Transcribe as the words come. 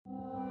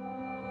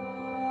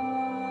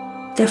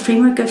The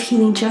framework of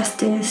healing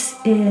justice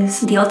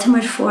is the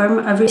ultimate form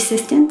of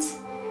resistance,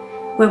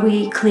 where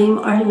we claim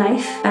our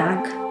life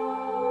back.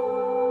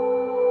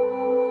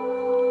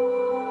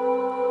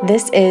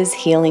 This is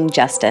Healing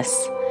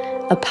Justice,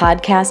 a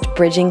podcast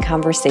bridging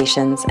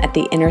conversations at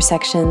the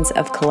intersections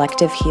of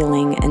collective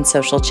healing and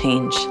social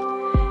change.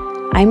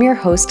 I'm your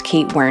host,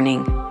 Kate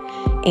Werning,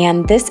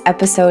 and this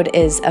episode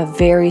is a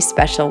very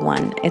special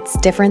one. It's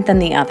different than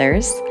the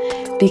others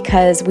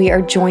because we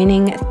are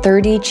joining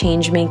 30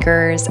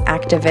 changemakers,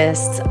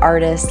 activists,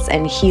 artists,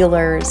 and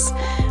healers,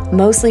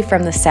 mostly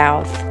from the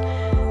South,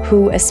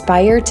 who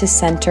aspire to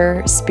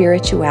center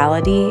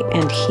spirituality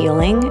and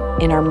healing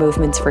in our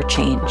movements for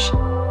change.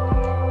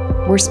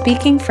 We're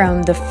speaking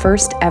from the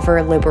first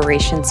ever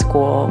Liberation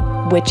School,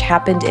 which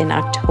happened in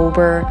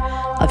October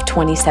of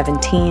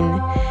 2017,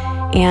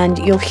 and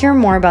you'll hear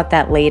more about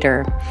that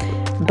later.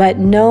 But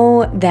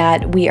know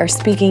that we are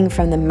speaking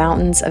from the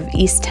mountains of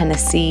East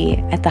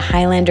Tennessee at the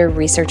Highlander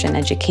Research and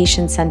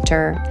Education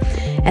Center,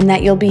 and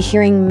that you'll be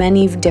hearing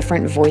many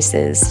different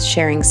voices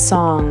sharing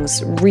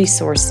songs,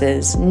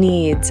 resources,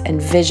 needs,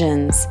 and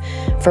visions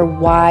for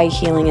why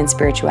healing and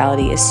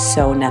spirituality is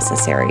so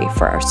necessary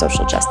for our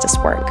social justice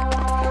work.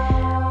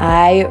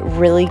 I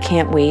really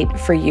can't wait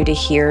for you to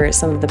hear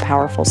some of the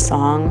powerful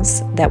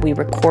songs that we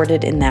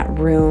recorded in that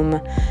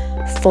room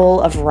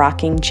full of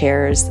rocking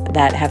chairs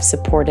that have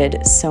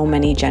supported so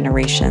many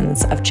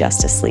generations of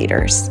justice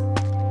leaders.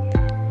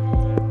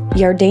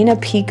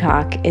 Yardena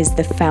Peacock is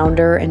the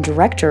founder and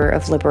director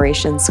of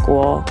Liberation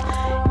School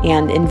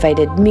and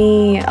invited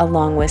me,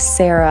 along with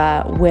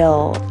Sarah,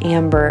 Will,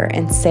 Amber,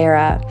 and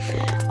Sarah,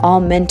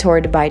 all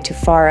mentored by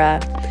Tufara,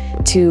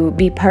 to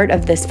be part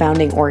of this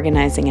founding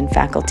organizing and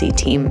faculty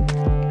team.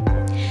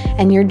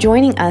 And you're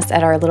joining us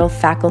at our little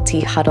faculty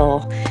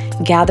huddle,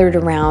 gathered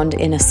around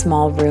in a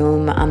small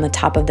room on the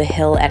top of the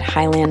hill at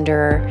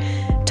Highlander,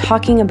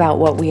 talking about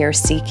what we are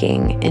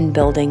seeking in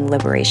building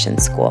Liberation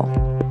School.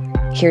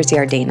 Here's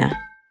Yardena.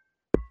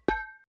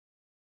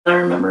 I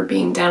remember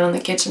being down in the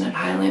kitchen at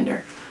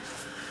Highlander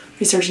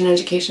Research and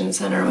Education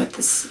Center with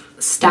this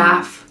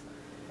staff,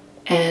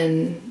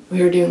 and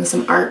we were doing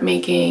some art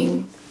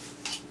making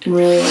and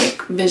really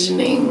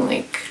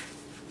visioning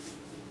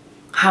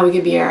how we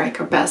could be our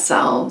best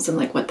selves and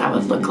what that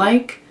would look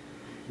like.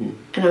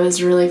 And it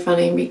was really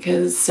funny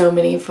because so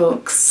many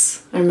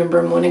folks, I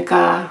remember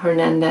Monica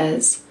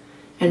Hernandez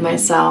and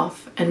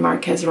myself and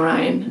Marquez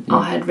Ryan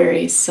all had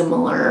very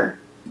similar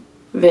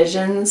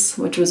visions,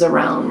 which was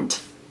around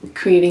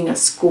creating a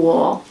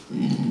school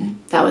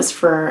that was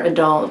for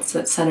adults,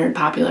 that centered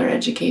popular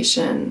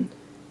education,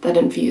 that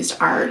infused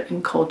art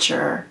and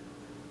culture.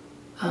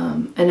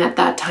 And at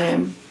that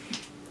time,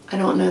 I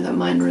don't know that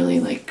mine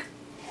really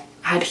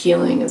had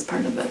healing as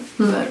part of it.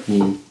 But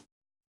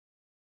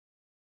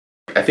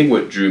I think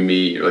what drew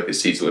me, the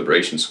Seeds of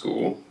Liberation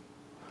School,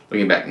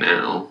 looking back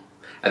now,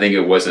 I think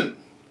it wasn't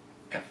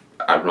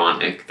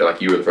ironic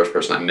that you were the first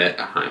person I met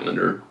at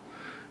Highlander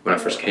when I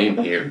first came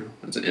here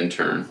as an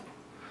intern.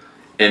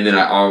 And then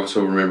I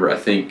also remember, I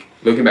think,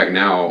 looking back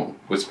now,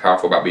 what's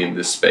powerful about being in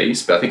this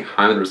space, but I think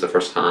Highlander was the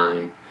first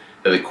time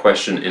that the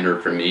question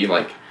entered for me,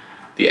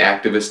 the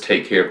activists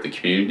take care of the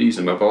communities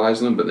and mobilize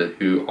them, but then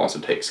who also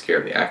takes care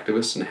of the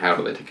activists and how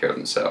do they take care of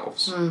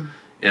themselves? And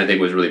I think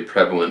it was really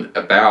prevalent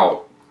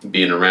about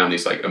being around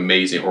these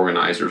amazing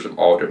organizers of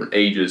all different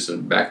ages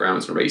and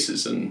backgrounds and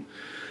races and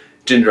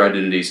gender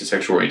identities and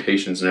sexual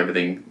orientations and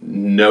everything.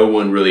 No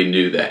one really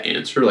knew that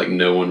answer.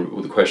 No one,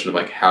 with the question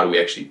of how do we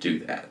actually do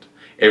that?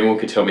 Everyone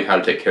could tell me how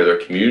to take care of their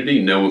community.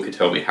 No one could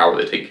tell me how are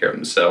they taking care of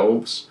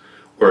themselves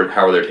or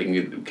how are they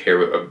taking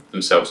care of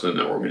themselves within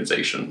their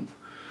organization.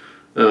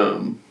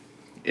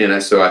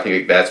 So I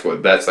think that's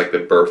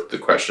the birth, the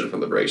question for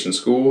Liberation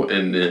School.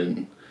 And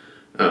then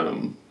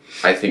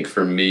I think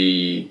for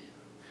me,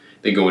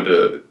 then going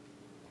to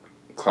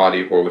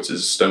Claudia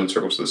Horowitz's Stone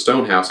Circles to the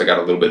Stone House, I got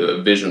a little bit of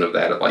a vision of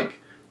that, of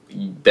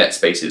that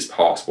space is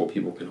possible.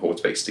 People can hold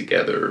space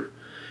together.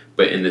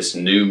 But in this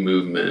new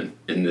movement,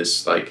 in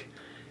this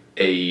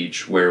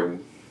age where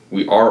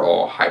we are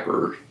all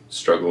hyper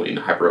struggling,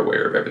 hyper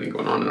aware of everything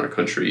going on in our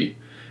country,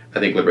 I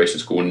think Liberation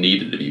School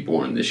needed to be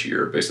born this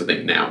year, because I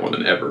think now more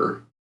than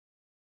ever.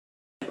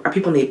 Our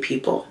people need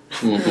people.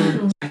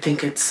 I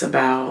think it's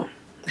about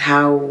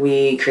how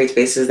we create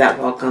spaces that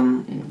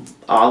welcome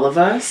all of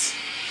us.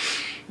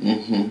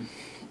 And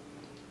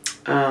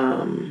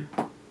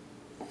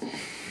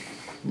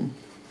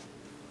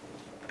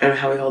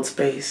how we hold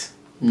space.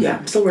 Yeah,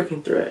 I'm still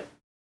working through it.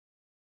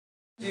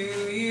 Do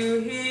you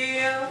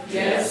heal?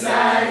 Yes,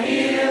 I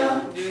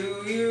heal.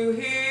 Do you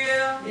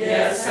heal?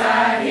 Yes,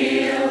 I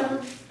heal.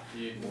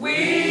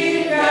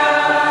 We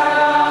got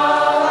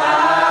all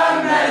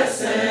our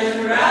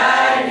medicine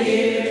right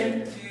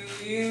here.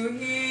 Do you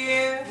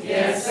hear?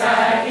 Yes,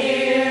 I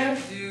hear.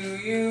 Do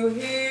you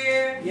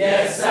hear?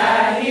 Yes,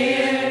 I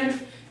hear.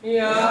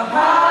 Your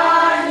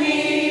heart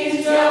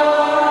needs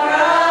your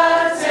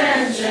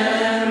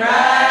attention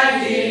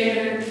right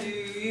here. Do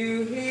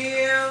you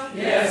heal?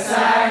 Yes,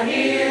 I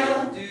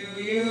heal.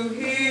 Do you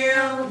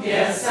heal?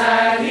 Yes,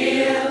 I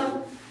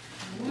heal.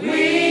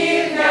 We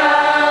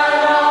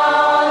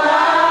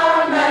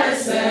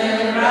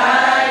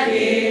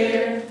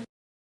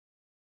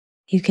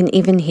You can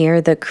even hear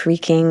the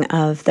creaking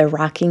of the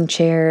rocking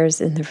chairs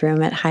in the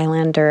room at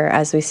Highlander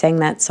as we sang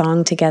that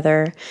song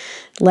together,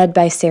 led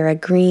by Sarah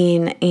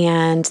Green.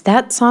 And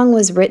that song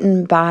was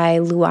written by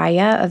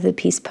Luaya of the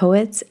Peace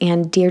Poets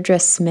and Deirdre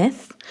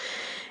Smith.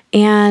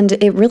 And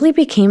it really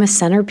became a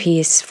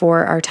centerpiece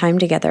for our time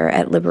together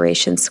at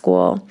Liberation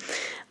School,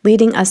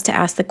 leading us to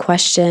ask the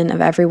question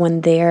of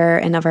everyone there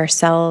and of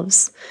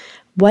ourselves,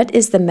 what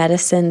is the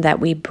medicine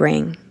that we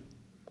bring?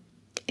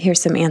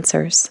 Here's some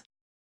answers.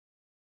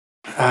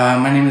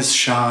 My name is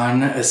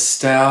Sean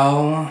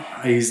Estelle.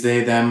 I use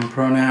they, them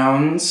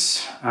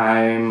pronouns.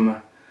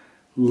 I'm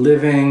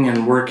living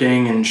and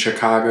working in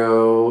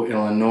Chicago,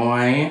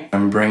 Illinois.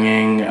 I'm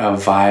bringing a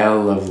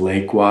vial of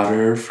lake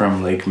water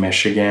from Lake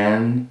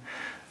Michigan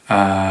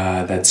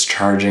that's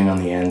charging on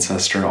the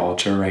ancestor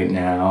altar right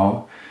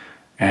now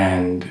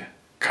and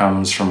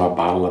comes from a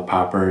bottle of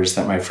poppers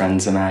that my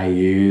friends and I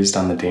used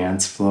on the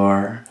dance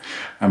floor.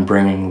 I'm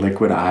bringing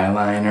liquid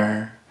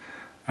eyeliner.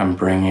 I'm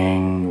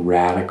bringing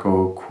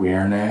radical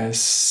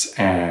queerness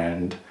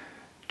and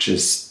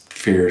just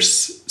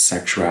fierce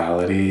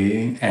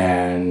sexuality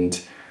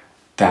and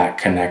that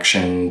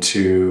connection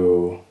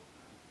to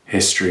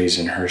histories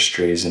and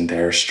herstories and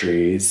their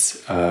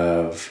streets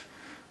of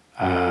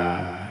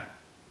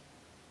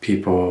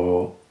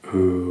people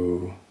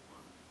who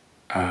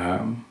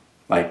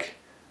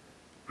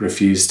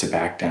refused to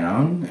back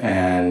down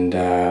and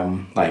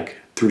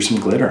threw some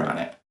glitter on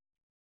it.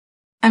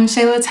 I'm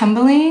Shayla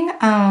Tumbling,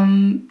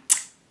 and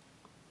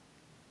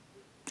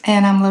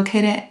I'm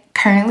located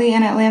currently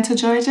in Atlanta,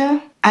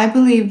 Georgia. I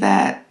believe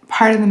that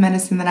part of the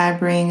medicine that I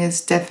bring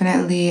is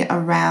definitely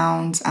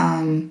around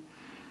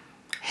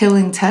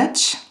healing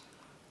touch.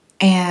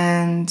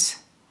 And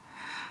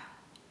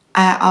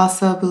I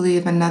also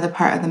believe another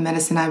part of the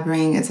medicine I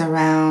bring is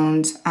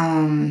around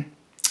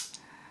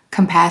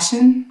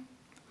compassion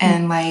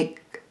and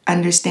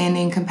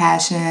understanding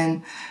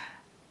compassion.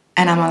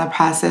 And I'm on the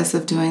process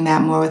of doing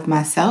that more with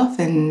myself,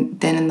 and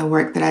then in the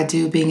work that I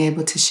do, being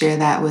able to share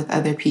that with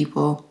other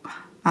people,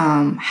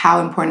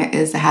 how important it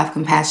is to have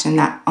compassion,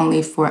 not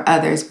only for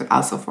others, but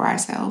also for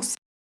ourselves.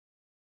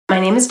 My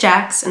name is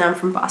Jax, and I'm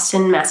from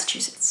Boston,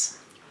 Massachusetts.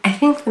 I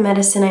think the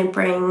medicine I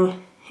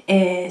bring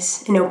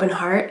is an open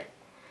heart,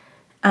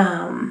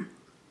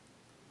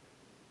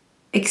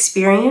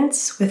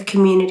 experience with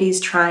communities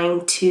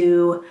trying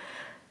to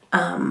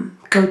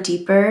go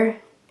deeper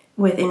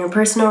with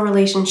interpersonal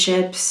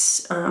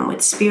relationships,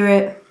 with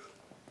spirit,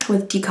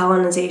 with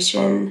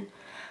decolonization,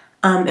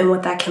 and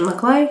what that can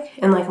look like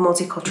in a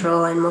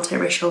multicultural and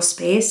multiracial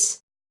space.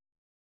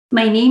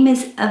 My name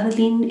is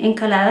Evelyn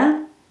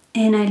Encalada,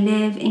 and I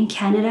live in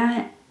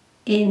Canada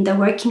in the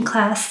working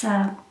class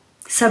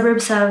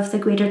suburbs of the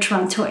Greater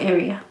Toronto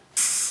area.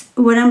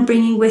 What I'm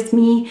bringing with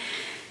me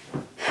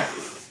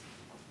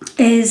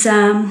is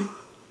an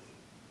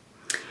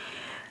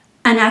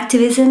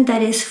activism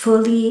that is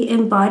fully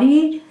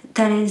embodied,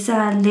 that is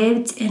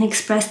lived and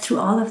expressed through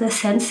all of the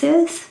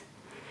senses,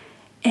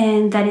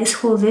 and that is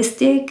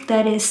holistic,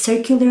 that is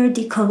circular,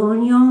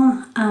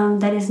 decolonial,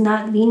 that is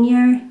not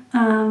linear,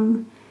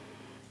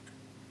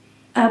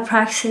 a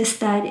praxis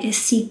that is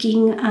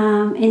seeking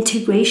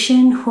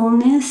integration,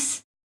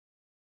 wholeness.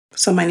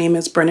 So my name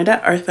is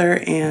Bernadette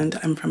Arthur, and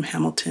I'm from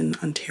Hamilton,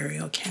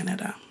 Ontario,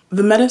 Canada.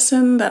 The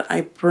medicine that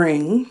I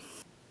bring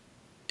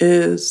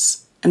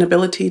is an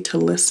ability to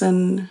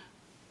listen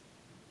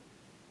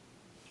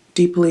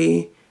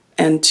deeply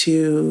and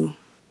to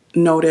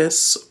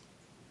notice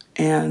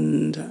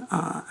and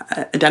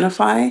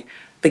identify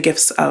the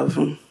gifts of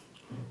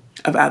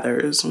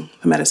others,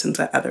 the medicines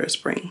that others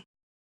bring.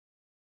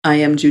 I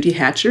am Judy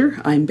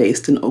Hatcher. I'm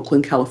based in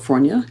Oakland,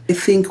 California. I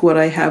think what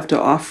I have to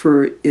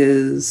offer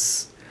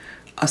is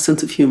a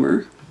sense of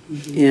humor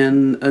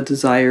and a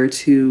desire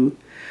to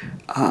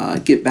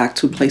get back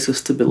to a place of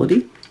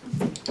stability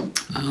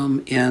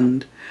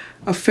and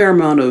a fair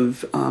amount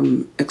of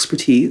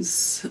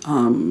expertise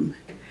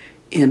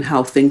in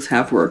how things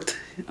have worked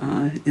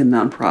in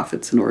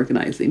nonprofits and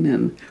organizing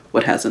and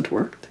what hasn't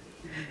worked,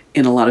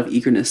 and a lot of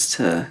eagerness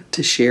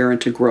to share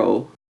and to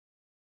grow.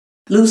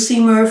 Lucy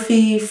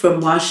Murphy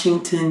from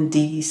Washington,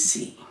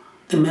 D.C.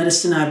 The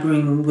medicine I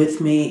bring with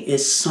me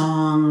is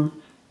song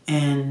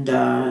and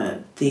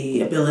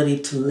the ability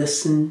to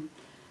listen,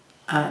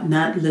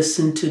 not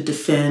listen to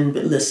defend,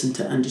 but listen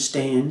to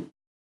understand.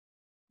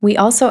 We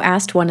also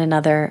asked one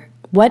another,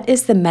 what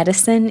is the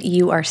medicine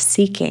you are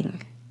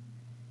seeking?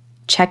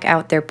 Check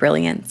out their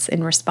brilliance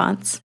in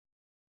response.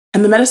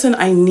 And the medicine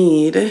I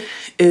need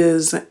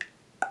is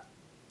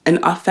an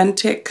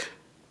authentic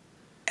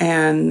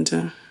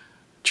and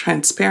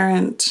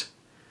transparent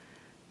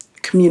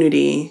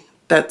community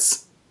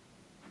that's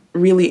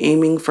really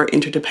aiming for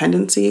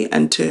interdependency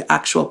and to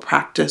actual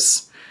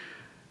practice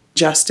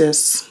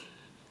justice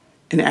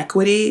and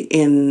equity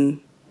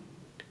in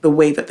the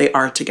way that they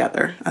are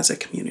together as a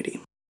community.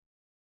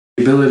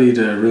 The ability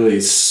to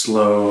really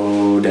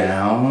slow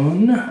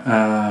down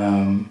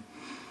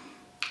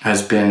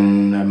has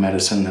been a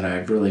medicine that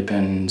I've really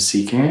been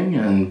seeking,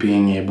 and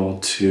being able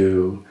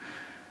to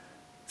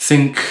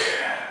think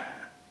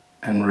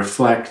and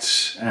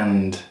reflect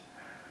and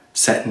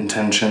set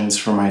intentions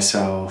for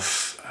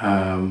myself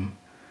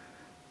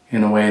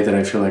in a way that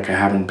I feel like I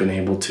haven't been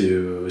able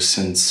to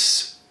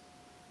since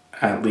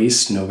at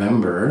least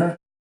November.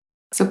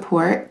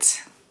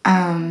 Support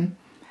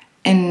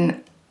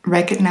in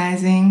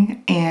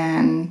recognizing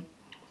and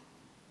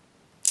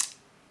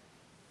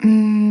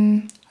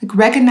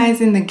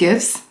recognizing the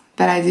gifts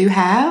that I do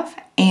have,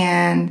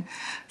 and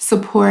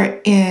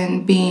support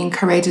in being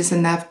courageous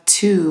enough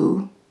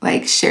to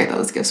share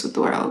those gifts with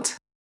the world.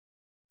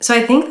 So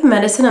I think the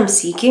medicine I'm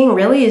seeking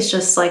really is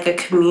just like a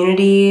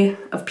community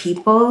of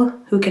people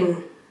who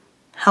can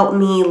help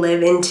me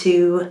live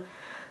into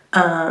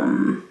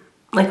a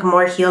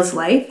more healed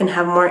life and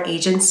have more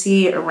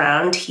agency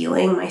around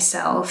healing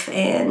myself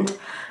and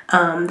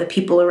the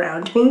people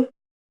around me.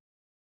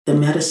 The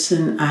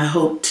medicine I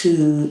hope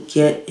to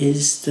get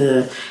is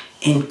the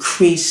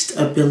increased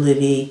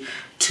ability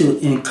to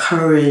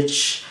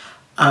encourage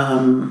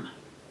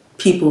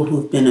people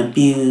who've been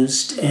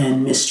abused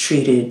and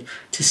mistreated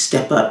to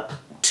step up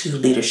to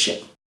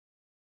leadership.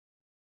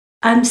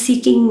 I'm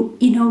seeking,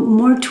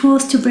 more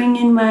tools to put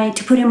in my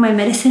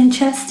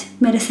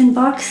medicine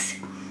box.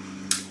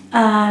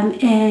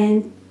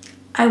 And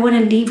I want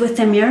to leave with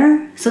a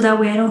mirror so that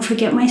way I don't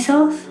forget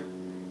myself,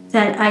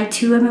 that I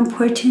too am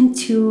important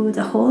to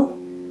the whole,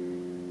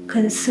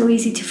 because it's so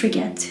easy to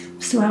forget.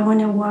 So I want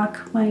to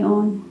walk my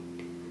own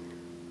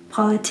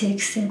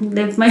politics and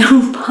live my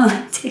own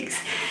politics.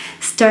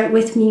 Start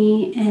with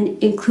me and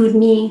include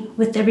me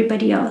with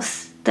everybody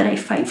else that I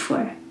fight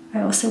for.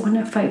 I also want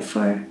to fight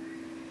for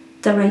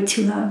the right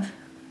to love,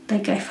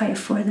 like I fight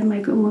for the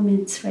migrant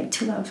woman's right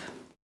to love.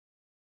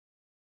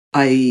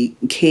 I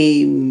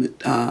came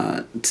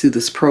to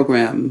this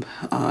program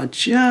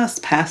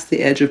just past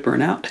the edge of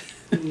burnout.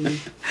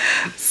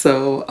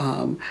 So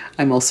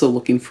I'm also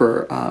looking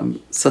for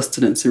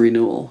sustenance and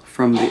renewal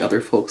from the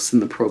other folks in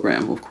the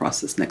program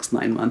across this next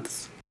 9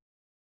 months.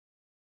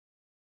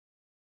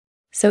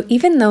 So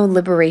even though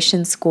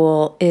Liberation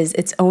School is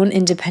its own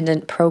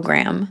independent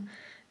program,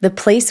 the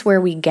place where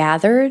we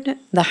gathered,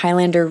 the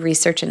Highlander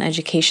Research and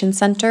Education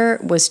Center,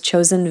 was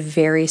chosen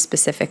very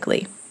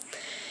specifically.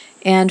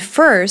 And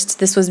first,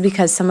 this was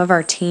because some of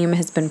our team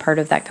has been part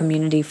of that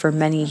community for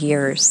many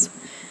years.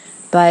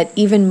 But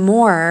even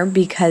more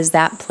because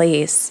that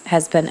place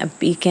has been a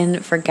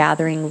beacon for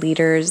gathering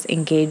leaders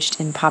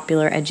engaged in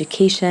popular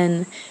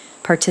education,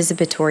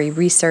 participatory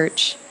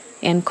research,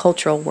 and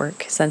cultural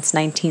work since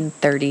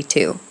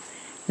 1932.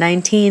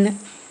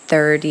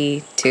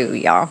 1932,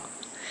 y'all.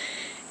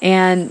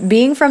 And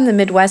being from the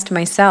Midwest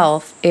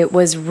myself, it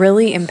was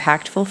really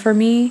impactful for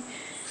me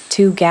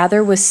to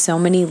gather with so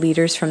many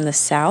leaders from the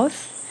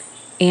South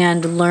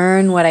and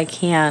learn what I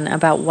can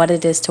about what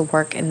it is to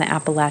work in the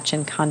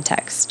Appalachian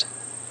context.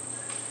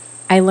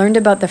 I learned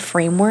about the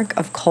framework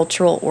of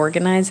cultural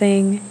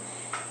organizing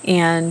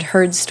and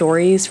heard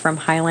stories from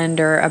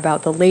Highlander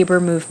about the labor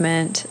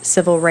movement,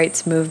 civil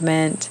rights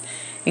movement,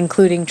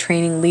 including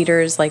training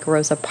leaders like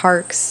Rosa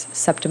Parks,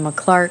 Septima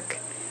Clark,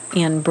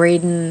 Ann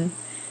Braden,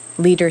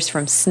 leaders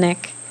from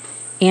SNCC,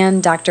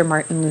 and Dr.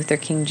 Martin Luther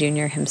King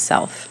Jr.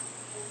 himself.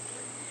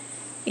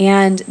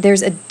 And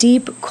there's a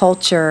deep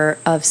culture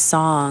of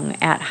song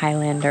at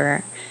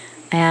Highlander,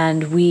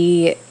 and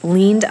we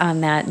leaned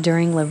on that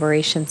during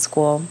Liberation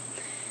School,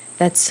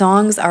 that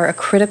songs are a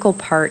critical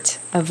part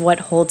of what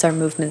holds our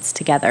movements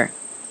together.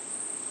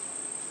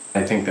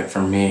 I think that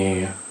for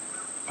me,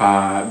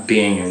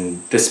 being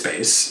in this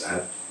space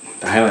at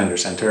the Highlander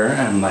Center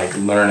and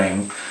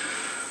learning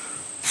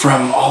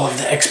from all of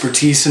the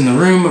expertise in the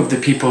room of the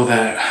people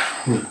that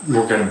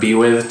we're going to be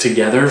with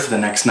together for the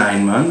next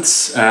 9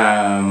 months,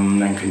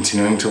 and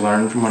continuing to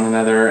learn from one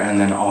another, and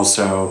then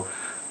also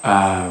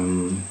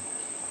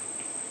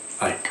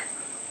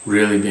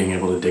really being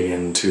able to dig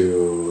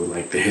into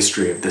the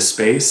history of this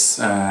space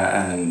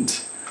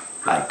and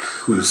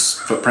whose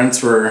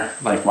footprints we're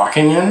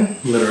walking in,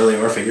 literally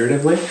or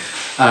figuratively,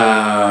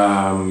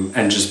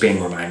 and just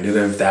being reminded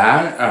of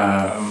that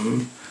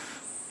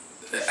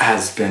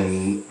has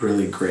been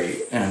really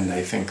great. And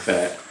I think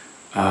that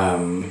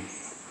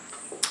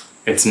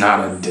it's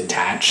not a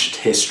detached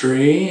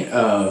history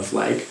of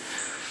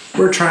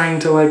we're trying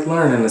to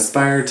learn and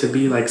aspire to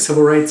be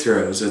civil rights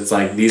heroes. It's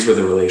these were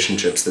the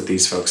relationships that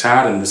these folks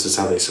had, and this is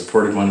how they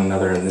supported one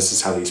another, and this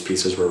is how these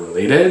pieces were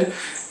related,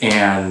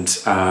 and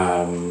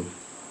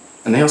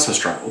they also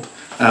struggled,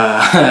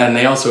 and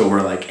they also were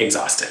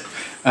exhausted,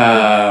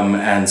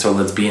 and so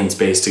let's be in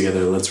space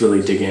together. Let's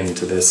really dig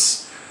into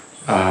this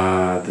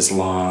this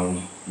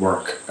long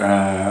work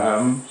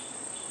of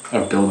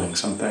building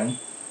something.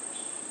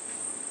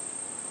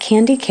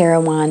 Candy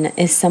Carawan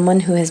is someone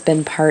who has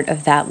been part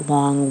of that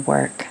long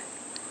work.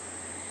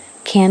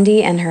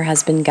 Candy and her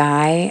husband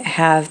Guy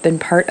have been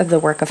part of the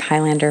work of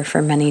Highlander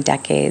for many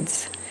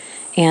decades,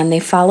 and they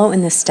follow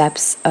in the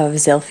steps of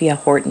Zilphia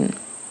Horton.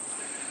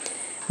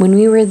 When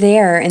we were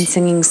there and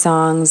singing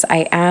songs,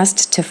 I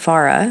asked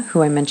Tafara,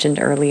 who I mentioned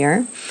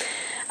earlier,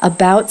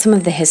 about some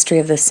of the history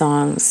of the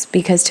songs,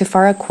 because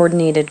Tufara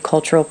coordinated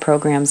cultural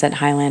programs at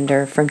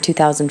Highlander from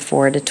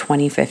 2004 to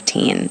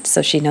 2015,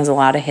 so she knows a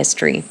lot of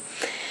history.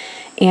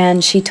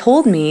 And she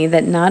told me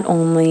that not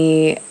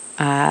only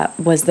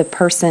was the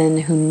person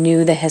who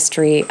knew the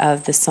history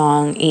of the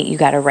song Ain't You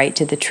Got a Right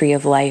to the Tree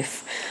of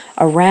Life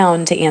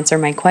around to answer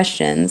my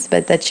questions,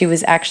 but that she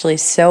was actually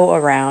so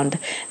around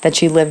that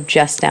she lived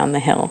just down the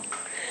hill.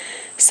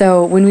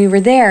 So when we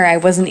were there, I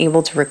wasn't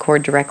able to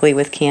record directly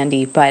with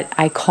Candy, but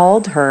I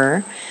called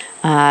her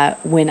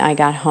when I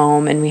got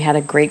home, and we had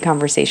a great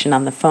conversation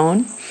on the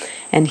phone.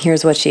 And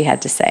here's what she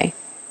had to say.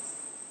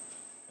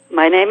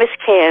 My name is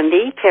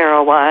Candy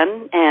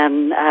Carawan,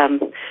 and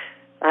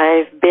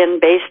I've been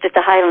based at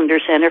the Highlander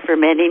Center for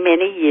many,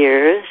 many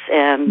years.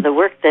 And the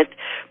work that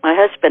my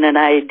husband and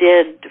I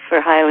did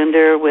for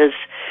Highlander was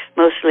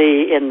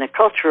mostly in the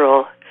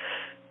cultural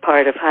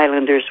part of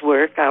Highlander's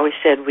work. I always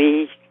said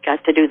we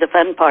got to do the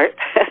fun part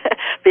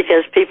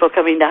because people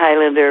coming to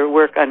Highlander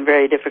work on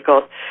very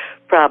difficult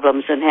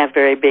problems and have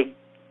very big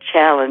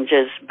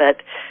challenges, but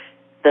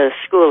the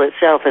school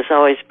itself has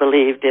always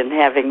believed in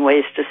having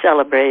ways to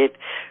celebrate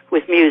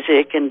with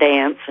music and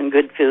dance and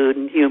good food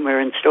and humor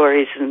and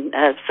stories, and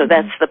so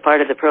that's the part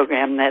of the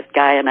program that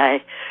Guy and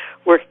I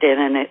worked in,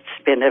 and it's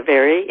been a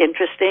very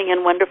interesting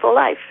and wonderful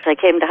life. I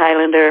came to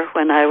Highlander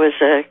when I was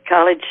a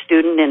college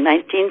student in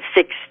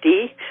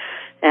 1960,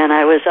 and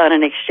I was on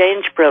an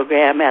exchange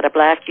program at a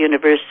black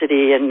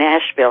university in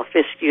Nashville,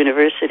 Fisk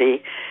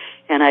University,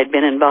 and I'd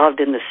been involved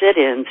in the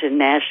sit-ins in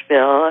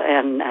Nashville,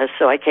 and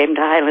so I came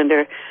to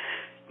Highlander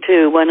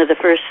to one of the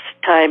first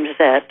times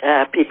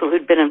that people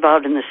who'd been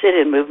involved in the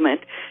sit-in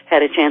movement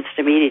had a chance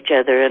to meet each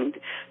other and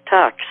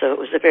talk. So it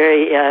was a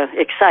very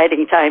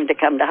exciting time to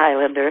come to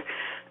Highlander,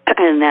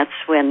 and that's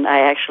when I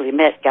actually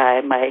met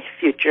Guy, my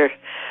future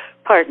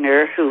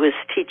partner, who was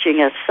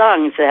teaching us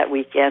songs that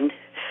weekend.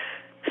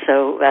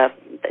 So,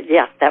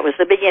 that was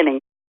the beginning.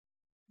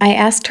 I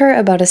asked her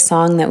about a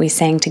song that we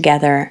sang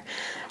together,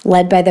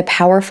 led by the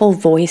powerful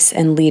voice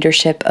and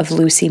leadership of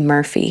Lucy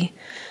Murphy,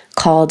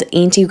 called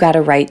Ain't You Got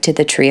a Right to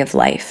the Tree of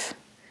Life.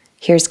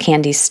 Here's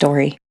Candy's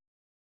story.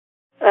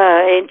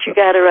 Ain't You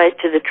Got a Right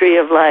to the Tree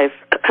of Life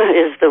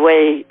is the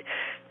way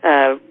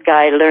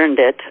Guy learned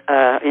it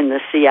in the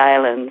Sea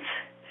Islands.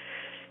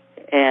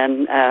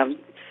 And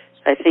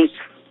I think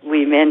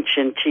we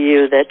mentioned to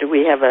you that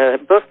we have a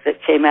book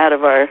that came out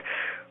of our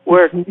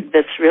work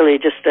that's really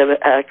just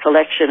a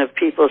collection of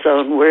people's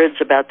own words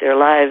about their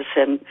lives,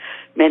 and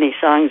many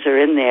songs are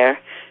in there.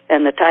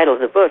 And the title of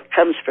the book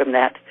comes from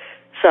that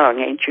song,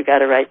 Ain't You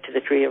Got a Right to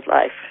the Tree of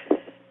Life.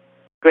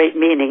 Great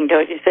meaning,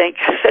 don't you think?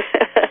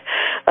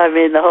 I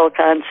mean, the whole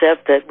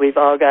concept that we've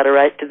all got a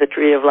right to the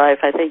tree of life,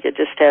 I think it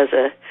just has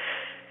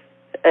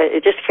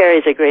it just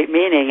carries a great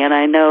meaning. And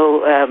I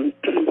know,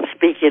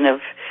 speaking of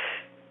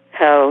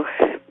how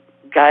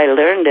Guy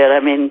learned it, I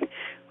mean,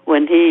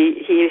 when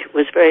he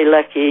was very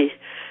lucky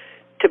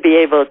to be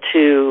able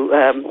to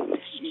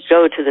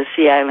go to the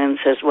Sea Islands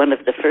as one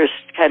of the first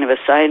kind of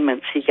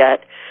assignments he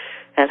got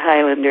at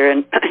Highlander,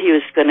 and he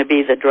was going to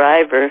be the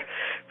driver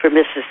for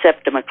Mrs.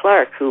 Septima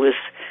Clark, who was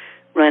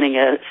running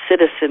a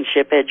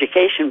citizenship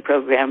education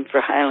program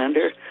for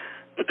Highlander.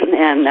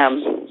 And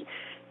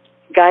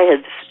Guy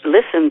had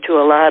listened to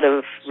a lot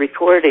of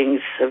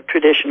recordings of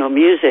traditional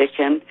music,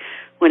 and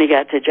when he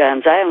got to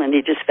John's Island,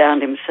 he just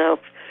found himself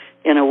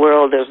in a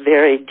world of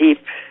very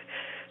deep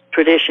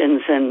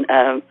traditions, and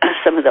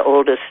some of the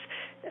oldest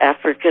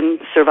African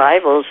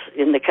survivals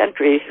in the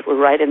country were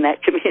right in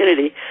that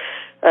community.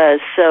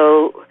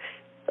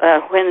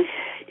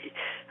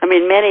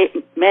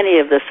 Many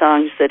of the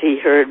songs that he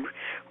heard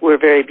were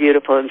very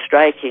beautiful and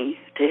striking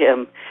to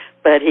him,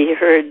 but he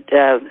heard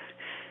the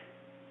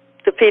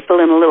people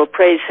in a little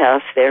praise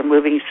house there,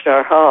 Moving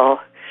Star Hall,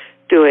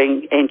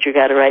 doing Ain't You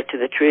Got a Right to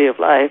the Tree of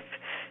Life.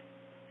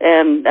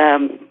 And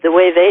the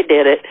way they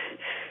did it,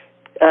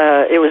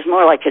 it was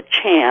more like a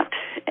chant,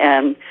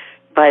 and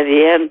by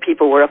the end,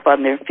 people were up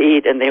on their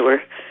feet, and they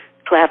were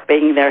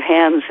clapping their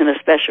hands in a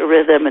special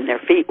rhythm, and their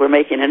feet were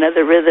making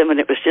another rhythm, and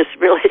it was just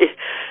really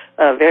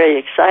very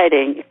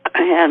exciting.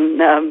 And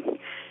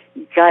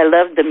Guy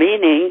loved the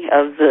meaning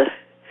of the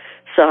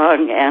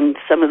song and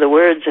some of the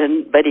words,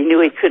 but he knew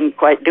he couldn't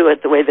quite do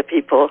it the way the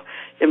people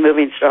in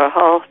Moving Star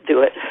Hall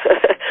do it.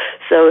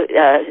 So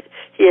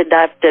he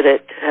adapted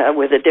it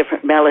with a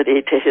different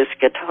melody to his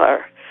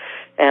guitar.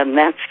 And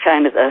that's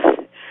kind of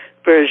the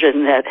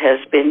version that has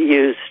been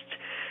used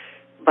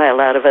by a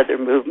lot of other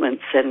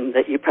movements, and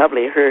that you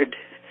probably heard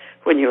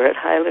when you were at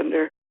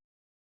Highlander.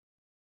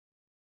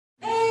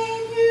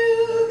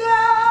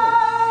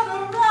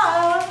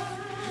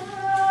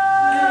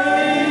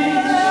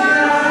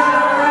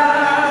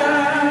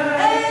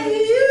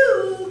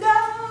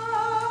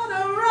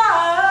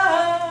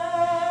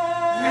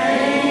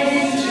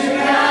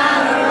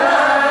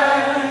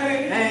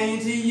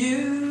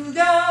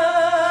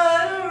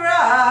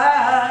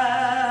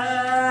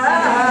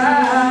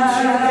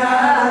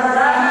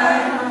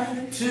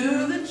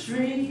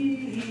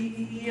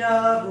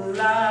 Of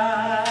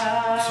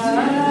life.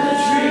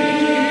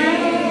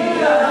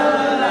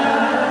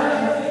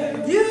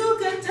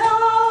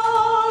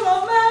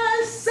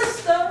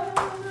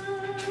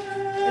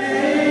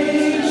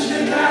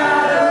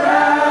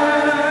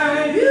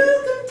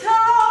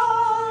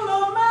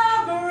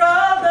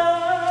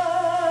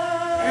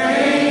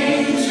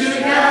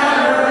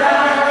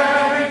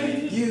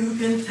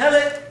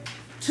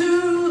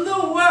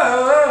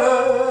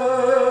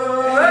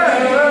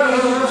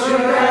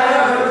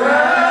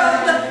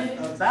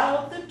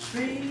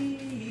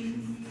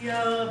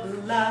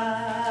 of life.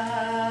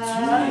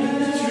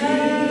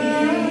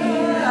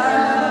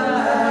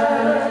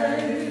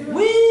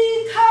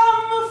 We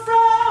come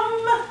from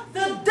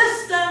the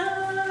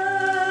distance.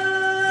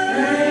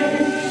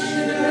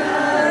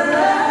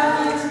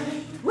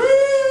 We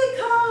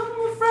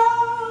come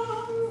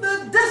from the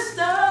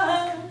distance.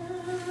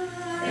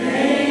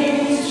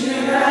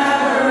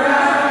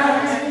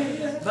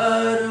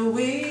 But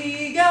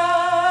we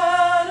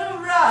gotta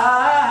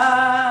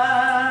ride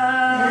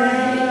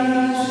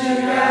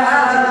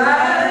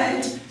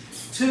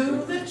to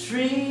the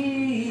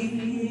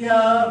tree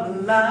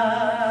of life.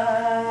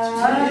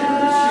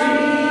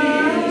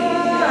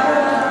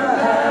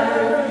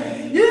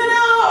 You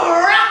know,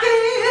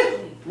 rocky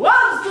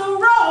was the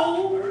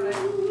road,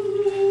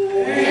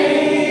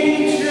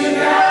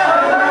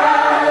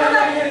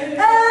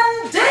 and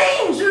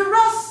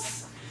dangerous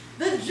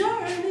the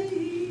journey.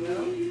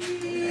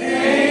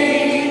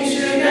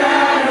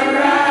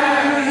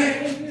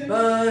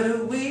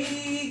 But we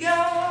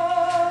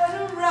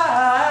gotta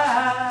ride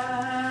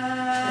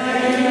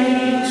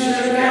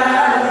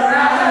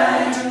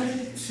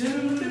to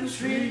the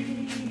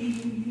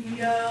tree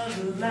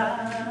of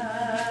life.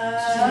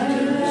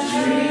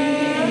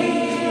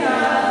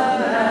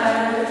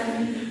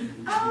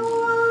 Our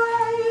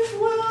life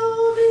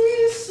will be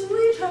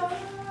sweeter.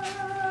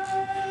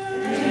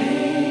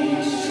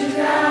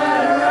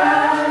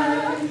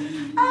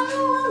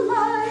 Our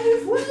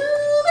life will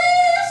be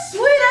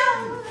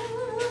sweeter.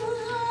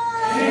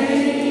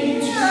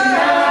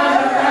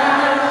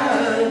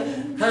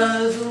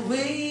 'Cause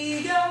we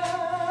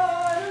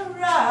gotta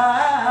ride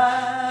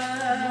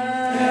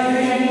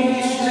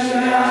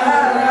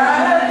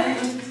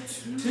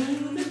to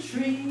the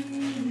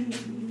tree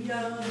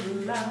of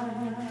life.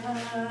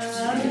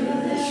 To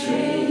the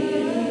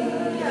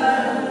tree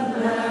of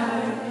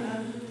life.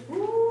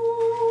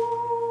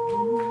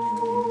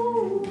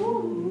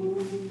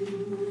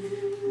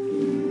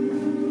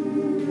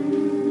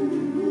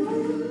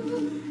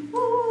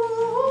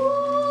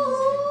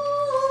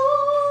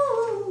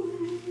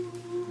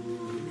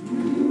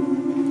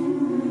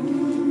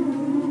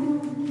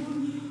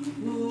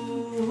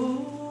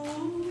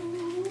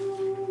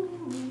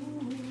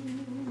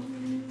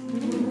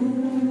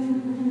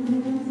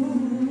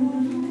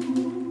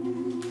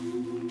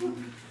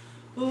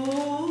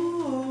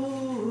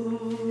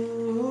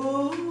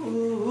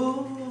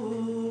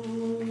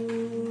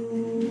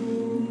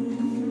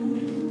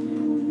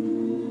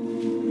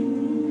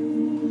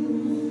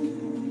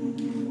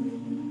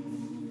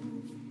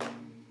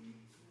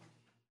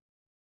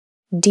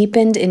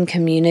 Deepened in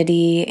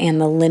community and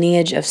the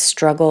lineage of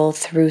struggle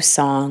through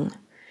song,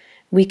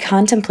 we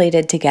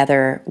contemplated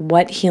together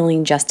what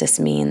healing justice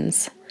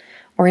means,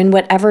 or in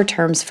whatever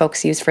terms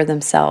folks use for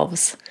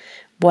themselves,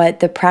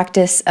 what the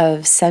practice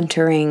of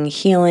centering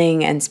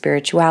healing and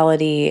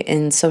spirituality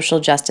in social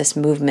justice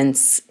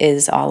movements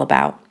is all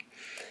about.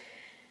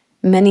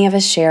 Many of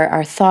us share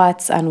our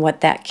thoughts on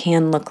what that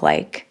can look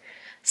like,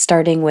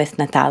 starting with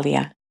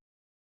Natalia.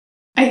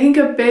 I think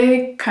a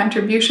big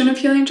contribution of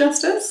healing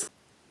justice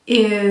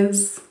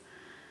is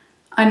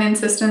an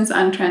insistence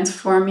on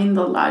transforming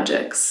the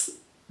logics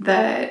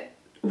that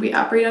we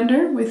operate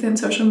under within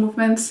social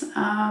movements.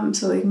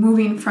 So like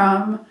moving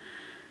from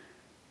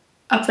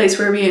a place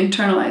where we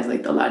internalize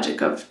like the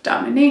logic of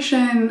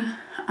domination,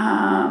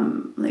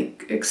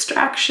 like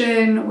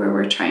extraction, where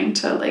we're trying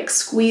to like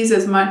squeeze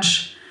as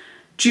much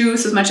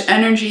juice, as much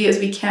energy as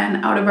we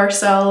can out of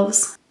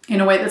ourselves in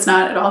a way that's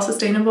not at all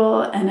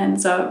sustainable and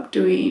ends up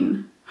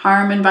doing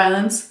harm and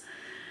violence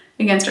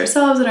against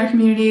ourselves and our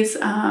communities,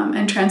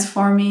 and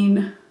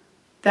transforming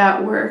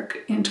that work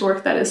into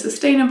work that is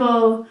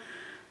sustainable,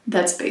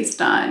 that's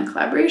based on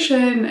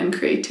collaboration and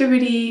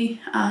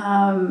creativity,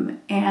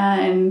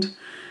 and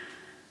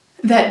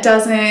that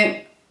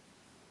doesn't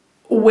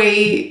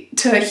wait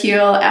to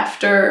heal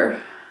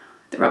after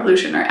the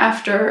revolution or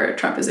after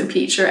Trump is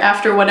impeached or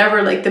after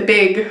whatever like the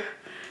big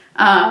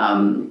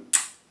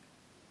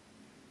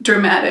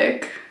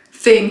dramatic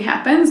thing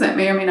happens that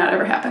may or may not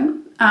ever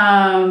happen.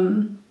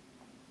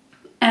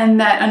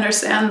 And that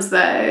understands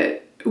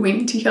that we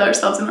need to heal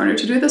ourselves in order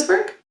to do this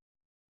work.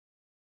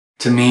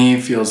 To me,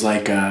 it feels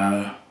like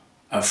a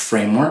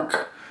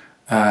framework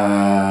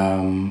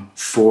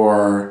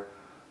for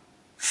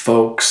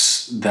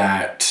folks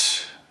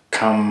that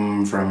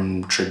come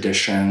from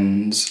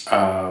traditions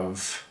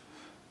of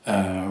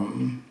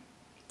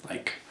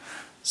like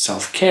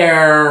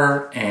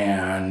self-care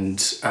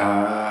and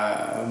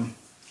an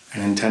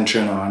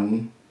intention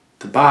on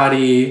the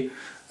body,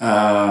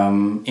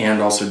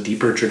 and also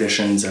deeper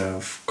traditions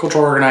of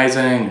cultural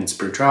organizing and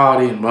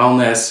spirituality and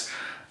wellness,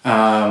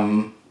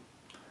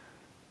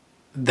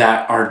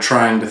 that are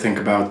trying to think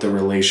about the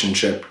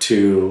relationship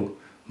to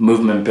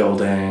movement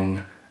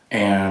building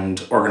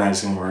and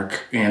organizing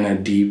work in a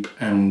deep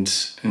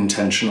and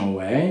intentional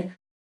way.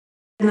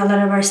 In a lot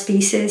of our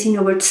spaces,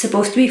 we're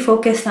supposed to be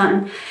focused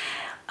on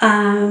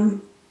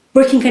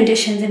working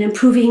conditions and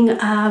improving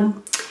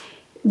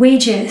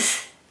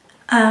wages.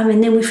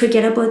 And then we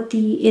forget about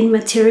the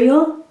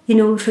immaterial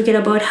we forget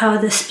about how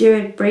the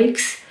spirit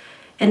breaks,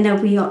 and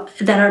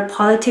that our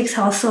politics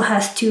also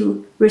has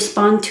to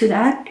respond to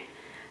that.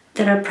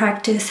 That our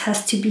practice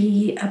has to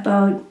be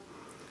about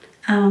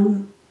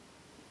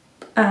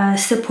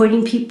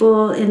supporting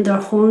people in their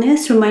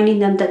wholeness, reminding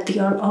them that they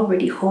are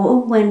already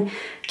whole when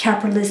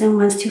capitalism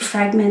wants to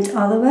fragment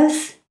all of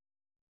us.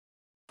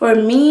 For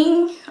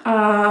me,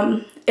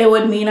 it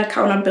would mean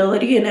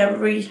accountability in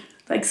every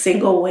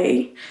single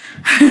way,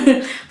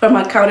 from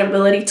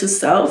accountability to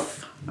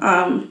self,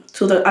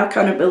 to the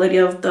accountability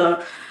of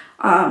the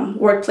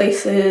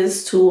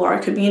workplaces, to our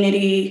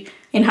community,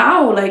 and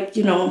how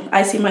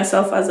I see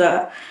myself as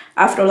a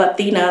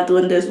Afro-Latina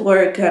doing this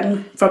work,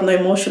 and from the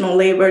emotional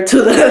labor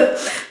to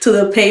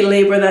the paid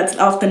labor that's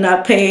often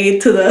not paid,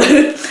 to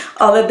the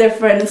all the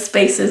different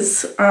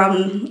spaces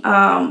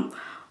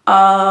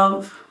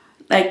of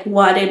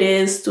what it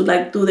is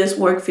to do this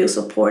work, feel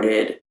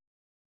supported.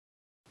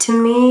 To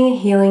me,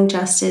 healing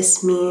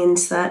justice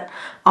means that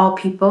all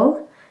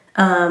people,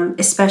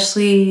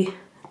 especially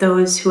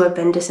those who have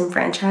been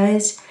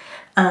disenfranchised,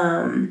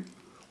 have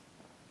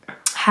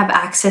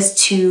access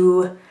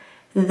to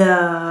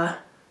the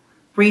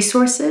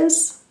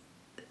resources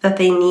that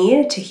they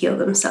need to heal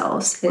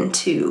themselves and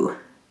to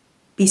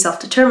be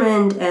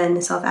self-determined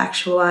and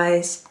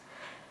self-actualize,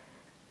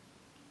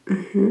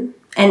 and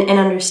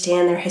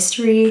understand their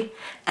history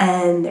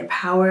and their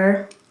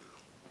power,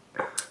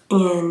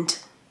 and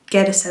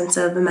get a sense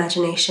of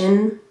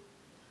imagination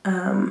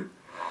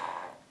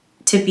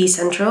to be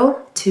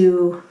central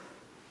to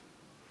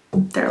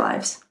their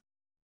lives.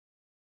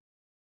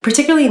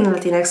 Particularly in the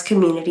Latinx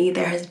community,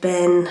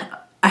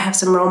 I have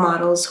some role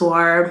models who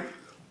are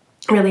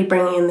really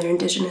bringing in their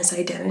indigenous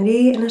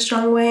identity in a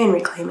strong way and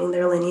reclaiming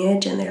their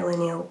lineage and their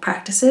lineal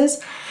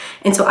practices.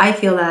 And so I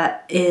feel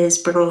that is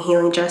bringing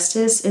healing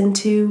justice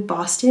into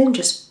Boston,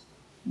 just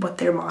what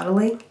they're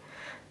modeling.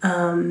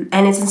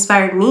 And it's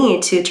inspired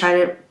me to try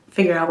to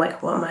figure out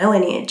what my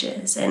lineage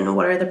is and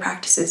what are the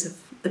practices of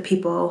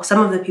some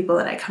of the people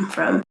that I come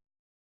from.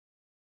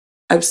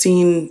 I've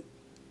seen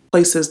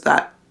places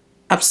that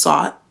have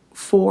sought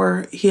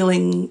for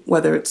healing,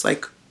 whether it's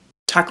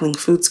tackling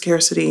food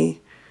scarcity.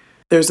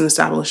 There's an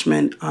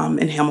establishment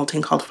in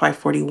Hamilton called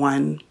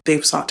 541.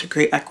 They've sought to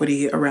create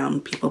equity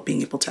around people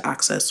being able to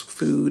access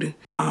food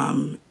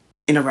in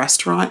a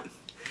restaurant.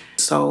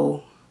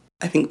 So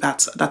I think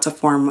that's a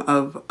form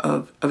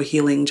of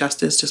healing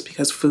justice, just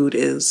because food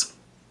is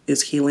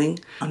healing.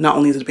 Not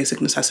only is it a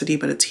basic necessity,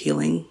 but it's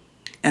healing.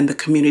 And the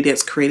community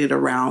that's created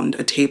around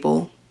a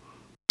table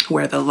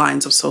where the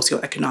lines of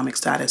socioeconomic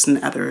status and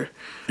other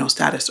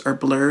status are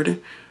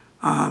blurred,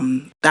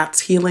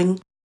 that's healing.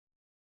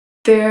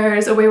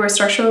 There's a way where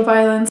structural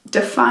violence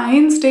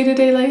defines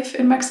day-to-day life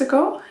in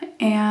Mexico,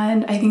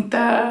 and I think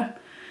the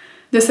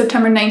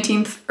September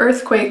 19th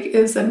earthquake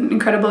is an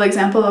incredible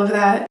example of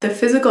that. The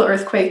physical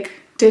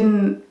earthquake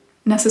didn't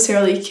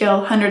necessarily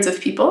kill hundreds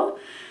of people,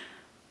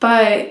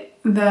 but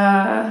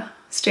the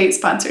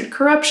state-sponsored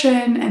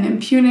corruption and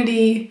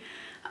impunity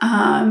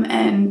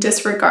and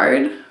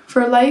disregard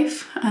for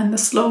life and the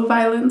slow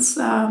violence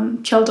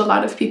killed a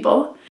lot of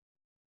people.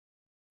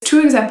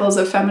 Two examples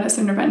of feminist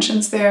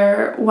interventions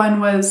there. One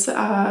was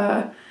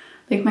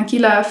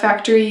Maquila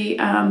factory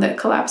that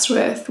collapsed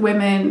with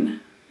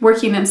women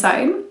working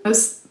inside. It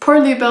was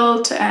poorly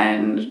built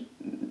and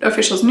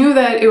officials knew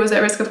that it was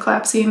at risk of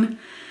collapsing.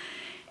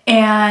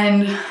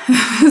 And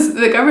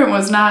the government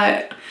was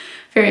not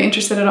very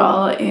interested at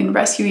all in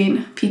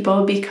rescuing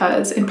people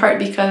in part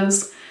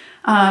because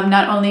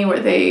not only were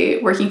they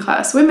working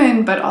class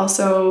women, but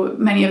also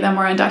many of them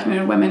were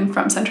undocumented women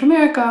from Central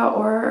America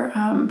or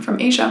from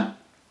Asia.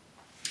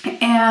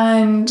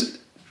 And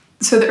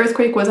so the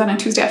earthquake was on a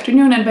Tuesday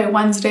afternoon, and by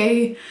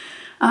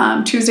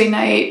Tuesday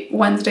night,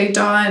 Wednesday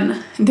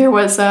dawn, there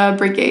was a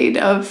brigade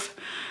of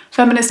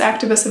feminist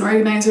activists and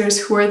organizers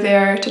who were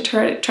there to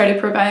try to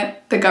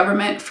prevent the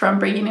government from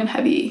bringing in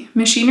heavy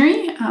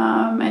machinery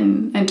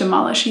and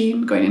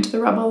demolishing, going into the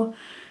rubble,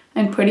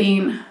 and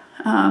putting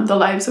the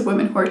lives of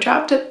women who are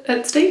trapped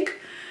at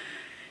stake.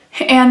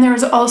 And there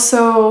was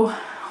also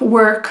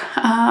work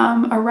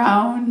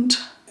around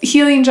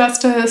healing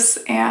justice,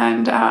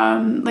 and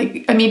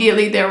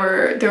immediately there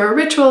were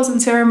rituals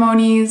and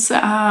ceremonies.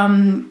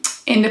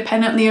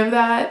 Independently of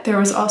that, there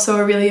was also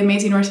a really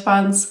amazing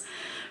response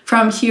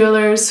from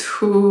healers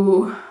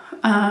who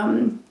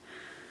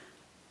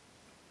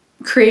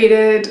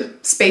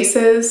created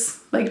spaces,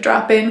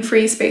 drop-in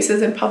free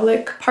spaces in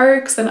public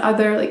parks and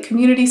other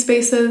community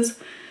spaces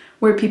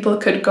where people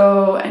could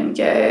go and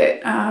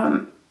get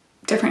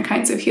different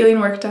kinds of healing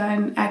work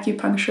done: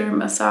 acupuncture,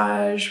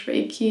 massage,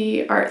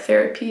 Reiki, art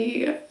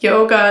therapy,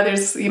 yoga.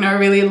 There's a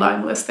really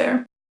long list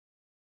there.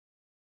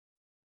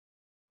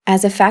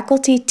 As a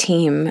faculty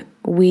team,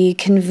 we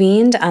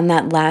convened on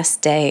that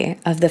last day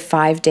of the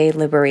 5-day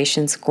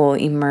Liberation School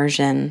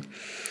immersion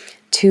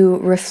to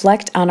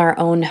reflect on our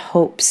own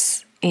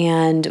hopes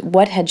and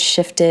what had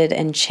shifted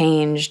and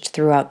changed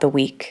throughout the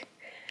week.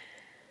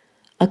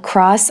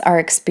 Across our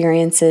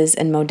experiences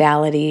and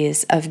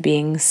modalities of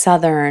being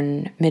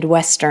Southern,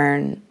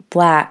 Midwestern,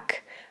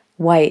 Black,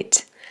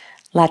 white,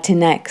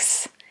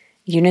 Latinx,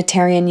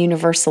 Unitarian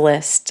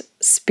Universalist,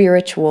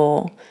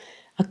 spiritual,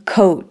 a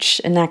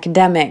coach, an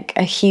academic,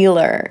 a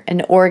healer,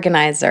 an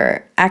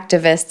organizer,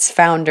 activists,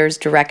 founders,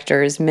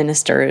 directors,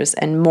 ministers,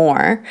 and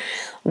more,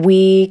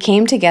 we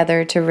came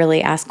together to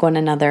really ask one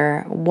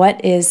another,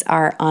 what is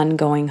our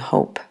ongoing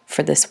hope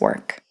for this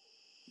work?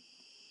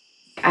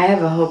 I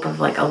have a hope of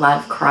like a lot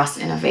of cross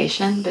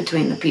innovation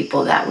between the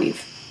people that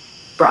we've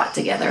brought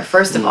together.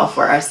 First of all,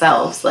 for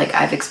ourselves, like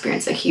I've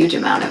experienced a huge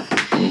amount of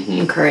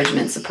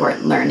encouragement,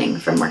 support, learning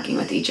from working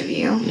with each of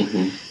you.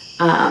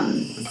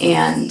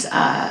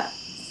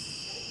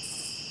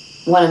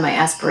 One of my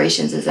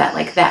aspirations is that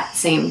like that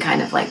same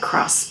kind of like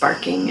cross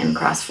sparking and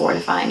cross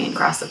fortifying and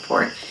cross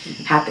support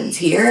happens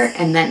here,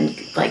 and then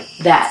like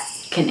that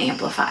can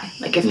amplify.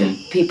 Like if the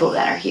people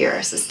that are here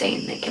are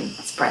sustained, they can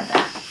spread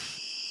that.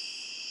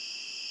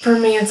 For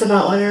me, it's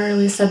about what I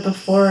really said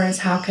before, is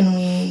how can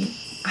we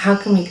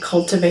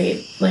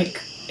cultivate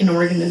like an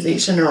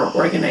organization or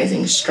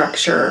organizing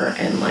structure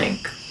and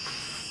like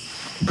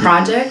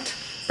project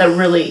that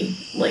really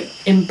like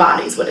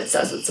embodies what it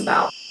says it's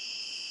about.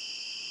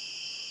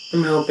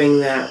 I'm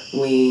hoping that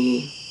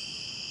we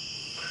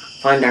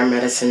find our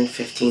medicine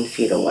 15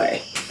 feet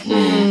away.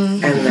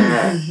 And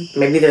that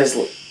maybe there's,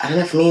 I don't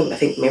know, for me, I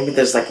think maybe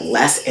there's like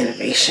less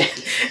innovation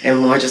and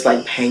more just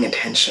like paying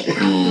attention.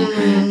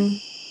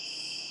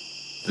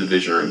 The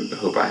vision or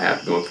hope I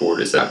have going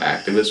forward is that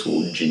activists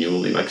will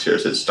genuinely, like Sarah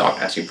said,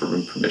 stop asking for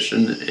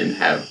permission and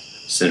have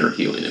centered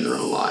healing in their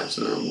own lives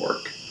and their own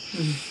work.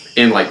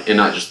 And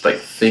not just like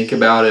think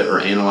about it or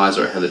analyze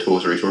or have the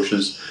tools or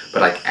resources,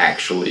 but like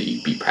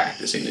actually be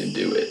practicing and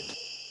do it.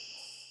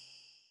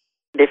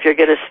 If you're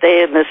going to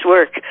stay in this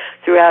work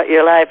throughout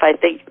your life, I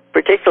think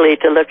particularly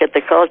to look at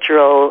the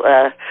cultural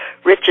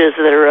riches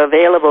that are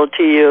available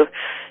to you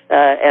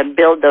and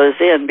build those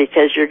in,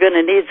 because you're going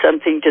to need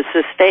something to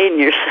sustain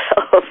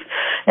yourself.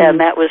 And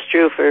that was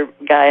true for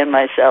Guy and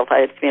myself.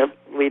 I feel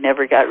we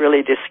never got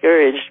really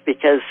discouraged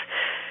because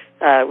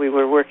we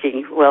were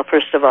working, well,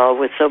 first of all,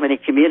 with so many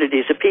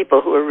communities of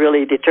people who were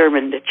really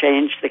determined to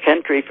change the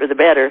country for the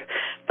better,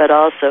 but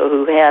also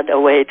who had a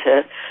way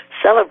to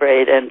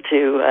celebrate and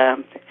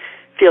to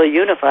feel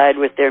unified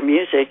with their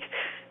music.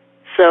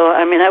 So,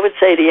 I mean, I would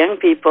say to young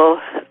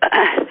people,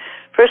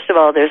 first of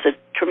all, there's a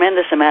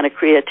tremendous amount of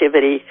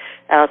creativity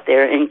out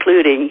there,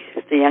 including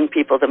the young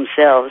people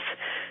themselves.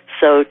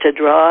 So to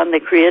draw on the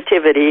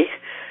creativity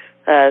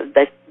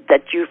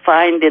that you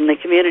find in the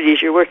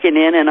communities you're working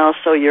in, and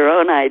also your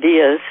own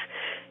ideas.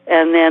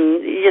 And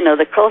then,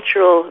 the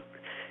cultural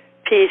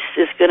piece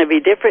is going to be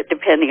different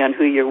depending on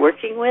who you're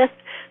working with,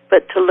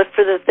 but to look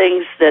for the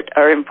things that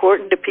are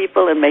important to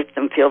people and make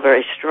them feel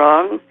very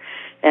strong,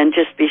 and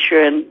just be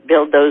sure and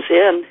build those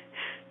in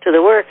to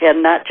the work,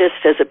 and not just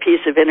as a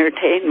piece of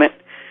entertainment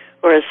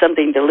or as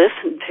something to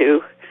listen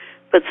to,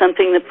 but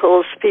something that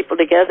pulls people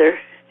together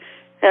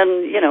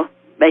and,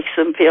 makes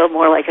them feel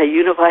more like a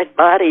unified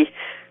body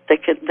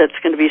that's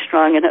going to be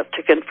strong enough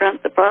to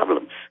confront the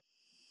problems.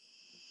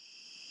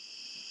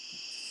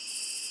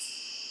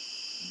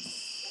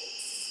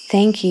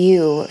 Thank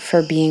you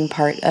for being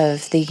part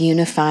of the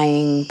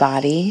unifying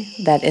body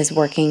that is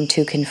working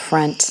to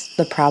confront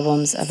the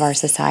problems of our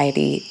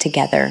society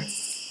together.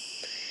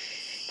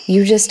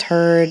 You just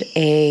heard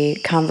a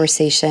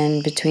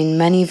conversation between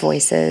many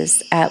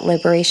voices at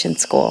Liberation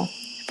School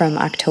from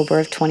October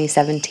of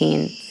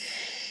 2017.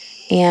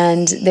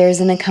 And there's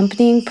an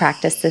accompanying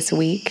practice this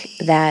week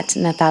that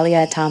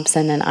Natalia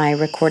Thompson and I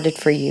recorded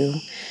for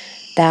you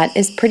that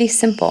is pretty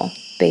simple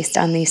based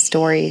on these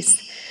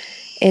stories.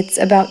 It's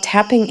about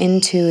tapping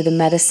into the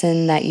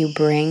medicine that you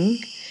bring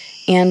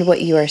and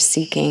what you are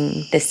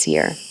seeking this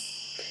year.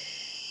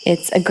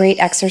 It's a great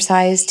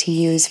exercise to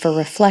use for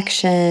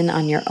reflection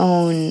on your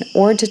own,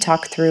 or to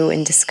talk through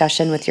in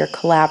discussion with your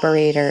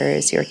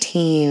collaborators, your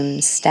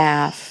team,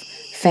 staff,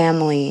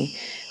 family,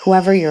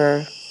 whoever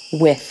you're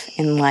with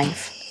in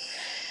life.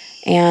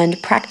 And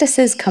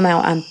practices come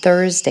out on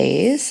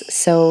Thursdays,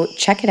 so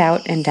check it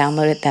out and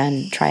download it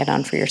then. Try it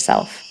on for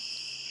yourself.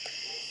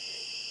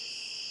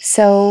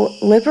 So,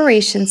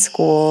 Liberation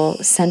School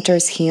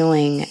centers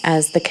healing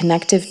as the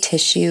connective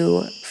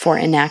tissue for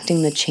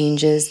enacting the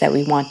changes that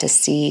we want to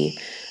see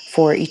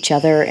for each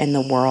other and the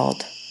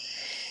world.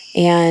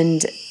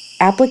 And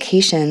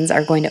applications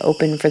are going to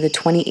open for the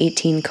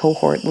 2018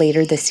 cohort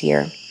later this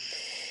year.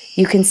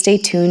 You can stay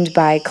tuned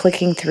by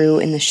clicking through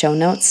in the show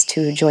notes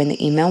to join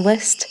the email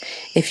list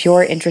if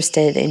you're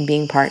interested in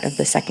being part of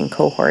the second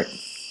cohort.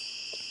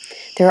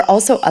 There are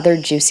also other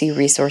juicy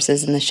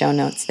resources in the show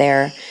notes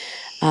there.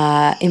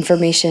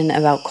 Information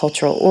about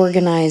cultural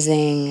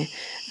organizing,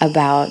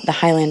 about the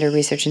Highlander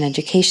Research and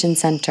Education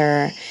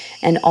Center,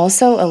 and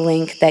also a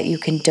link that you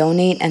can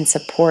donate and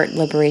support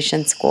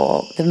Liberation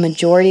School. The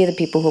majority of the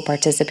people who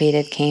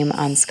participated came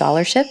on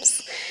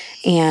scholarships,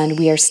 and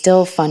we are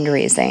still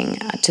fundraising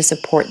to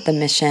support the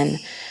mission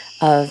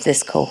of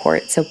this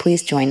cohort, so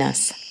please join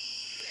us.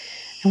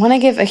 I want to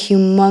give a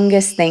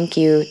humongous thank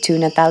you to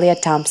Natalia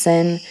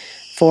Thompson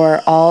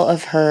for all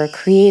of her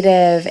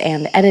creative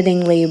and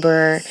editing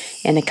labor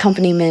and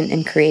accompaniment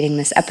in creating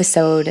this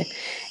episode,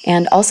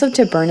 and also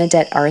to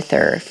Bernadette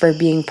Arthur for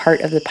being part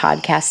of the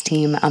podcast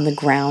team on the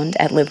ground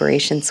at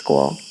Liberation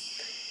School.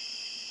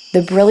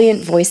 The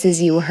brilliant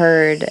voices you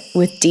heard,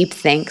 with deep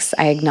thanks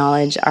I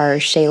acknowledge, are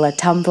Shayla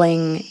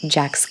Tumbling,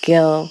 Jax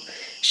Gill,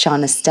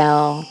 Sean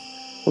Estelle,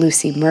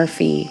 Lucy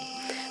Murphy,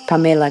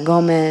 Pamela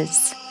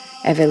Gomez,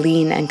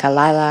 Evelyn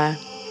Encalada,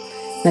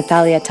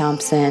 Natalia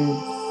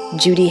Thompson,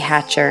 Judy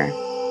Hatcher,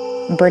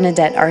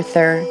 Bernadette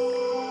Arthur,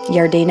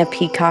 Yardena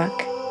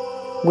Peacock,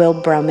 Will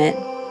Brummett,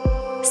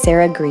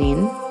 Sarah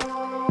Green,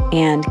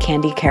 and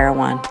Candy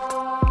Carawan.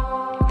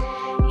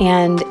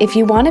 And if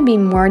you want to be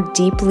more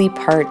deeply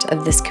part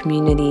of this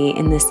community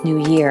in this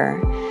new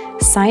year,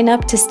 sign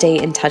up to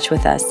stay in touch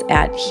with us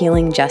at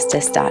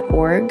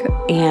healingjustice.org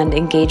and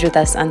engage with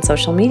us on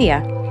social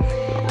media.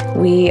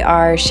 We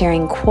are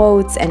sharing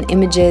quotes and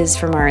images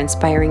from our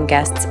inspiring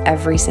guests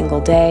every single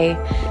day,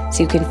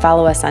 so you can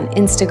follow us on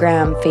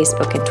Instagram,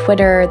 Facebook, and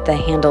Twitter. The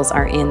handles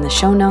are in the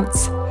show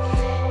notes.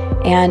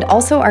 And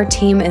also, our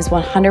team is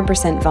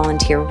 100%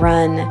 volunteer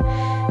run,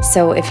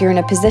 so if you're in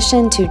a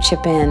position to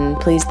chip in,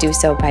 please do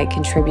so by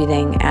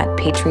contributing at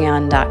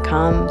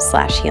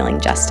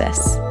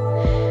patreon.com/healingjustice.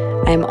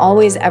 I'm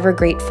always ever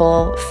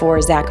grateful for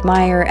Zach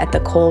Meyer at the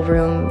Cole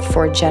Room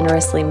for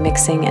generously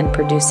mixing and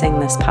producing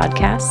this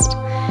podcast.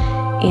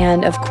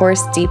 And of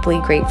course, deeply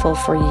grateful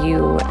for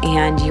you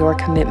and your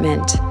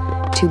commitment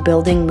to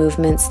building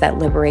movements that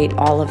liberate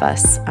all of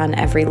us on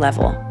every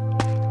level.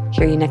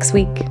 Hear you next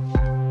week.